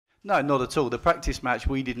No, not at all. The practice match,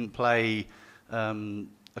 we didn't play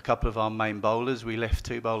a couple of our main bowlers. We left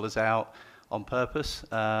 2 bowlers out on purpose.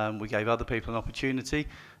 We gave other people an opportunity.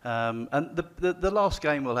 And the last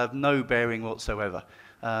game will have no bearing whatsoever.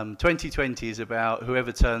 2020 is about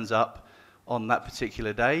whoever turns up on that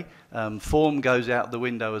particular day. Form goes out the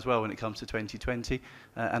window as well when it comes to 2020.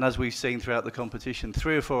 And as we've seen throughout the competition,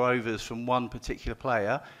 3 or 4 overs from one particular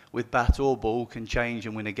player with bat or ball can change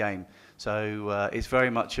and win a game. So it's very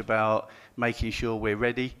much about making sure we're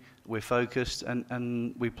ready, we're focused,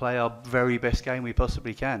 and we play our very best game we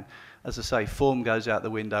possibly can. As I say, form goes out the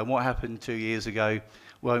window, and what happened 2 years ago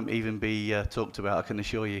won't even be talked about, I can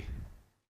assure you.